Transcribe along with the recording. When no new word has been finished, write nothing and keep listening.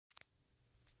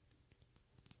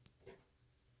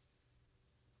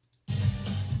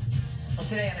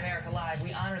Today on America Live,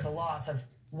 we honor the loss of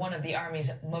one of the Army's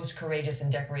most courageous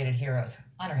and decorated heroes.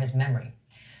 Honor his memory.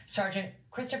 Sergeant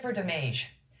Kristoffer Domeij.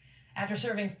 After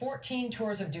serving 14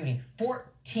 tours of duty,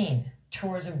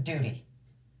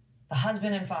 the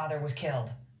husband and father was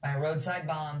killed by a roadside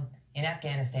bomb in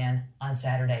Afghanistan on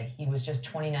Saturday. He was just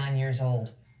 29 years old.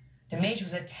 Domeij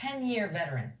was a 10-year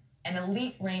veteran, an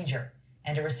elite ranger,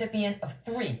 and a recipient of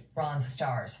 3 Bronze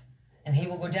Stars. And he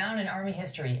will go down in Army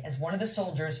history as one of the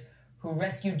soldiers who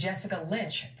rescued Jessica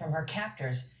Lynch from her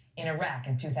captors in Iraq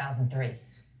in 2003.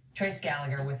 Trace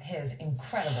Gallagher with his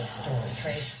incredible story.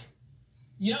 Trace?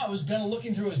 You know, I was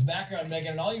looking through his background,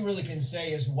 Megan, and all you really can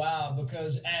say is wow,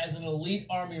 because as an elite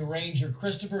Army Ranger,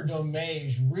 Kristoffer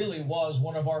Domeij really was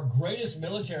one of our greatest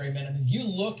military men. And if you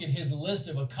look at his list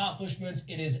of accomplishments,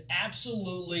 it is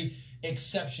absolutely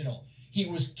exceptional. He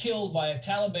was killed by a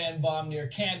Taliban bomb near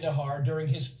Kandahar during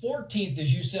his 14th,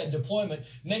 as you said, deployment,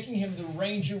 making him the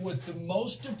Ranger with the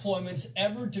most deployments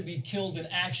ever to be killed in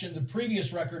action. The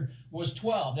previous record was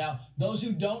 12. Now, those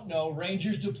who don't know,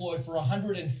 Rangers deploy for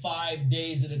 105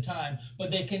 days at a time, but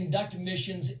they conduct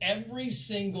missions every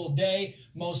single day.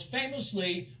 Most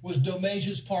famously was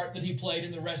Domeij's part that he played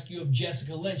in the rescue of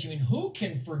Jessica Lynch. I mean, who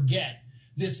can forget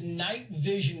this night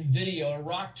vision video,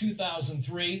 Iraq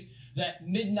 2003, that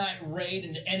midnight raid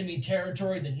into enemy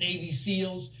territory, the Navy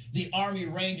SEALs, the Army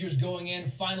Rangers going in,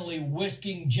 finally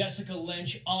whisking Jessica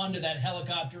Lynch onto that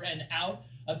helicopter and out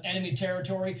of enemy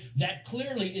territory. That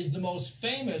clearly is the most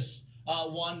famous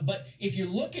one. But if you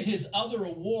look at his other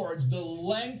awards, the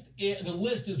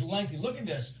list is lengthy. Look at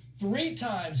this. 3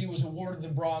 times he was awarded the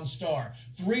Bronze Star,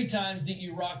 3 times the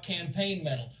Iraq Campaign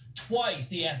Medal, twice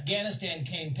the Afghanistan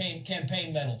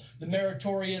campaign medal, the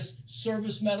Meritorious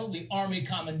Service Medal, the Army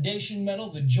Commendation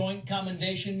Medal, the Joint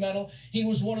Commendation Medal. He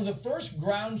was one of the first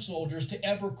ground soldiers to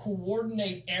ever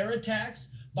coordinate air attacks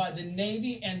by the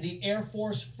Navy and the Air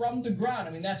Force from the ground.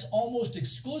 I mean, that's almost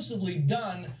exclusively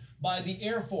done by the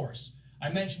Air Force. I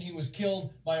mentioned he was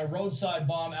killed by a roadside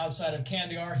bomb outside of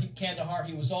Kandahar.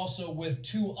 He was also with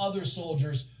 2 other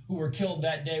soldiers who were killed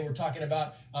that day. We're talking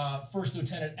about First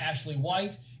Lieutenant Ashley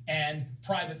White and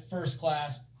Private First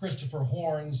Class Christopher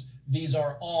Horns. These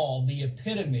are all the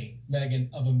epitome, Megan,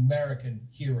 of American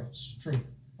heroes. True.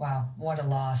 Wow, what a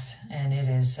loss. And it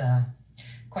is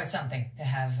quite something to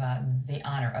have the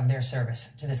honor of their service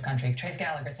to this country. Trace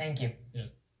Gallagher, thank you. Yes.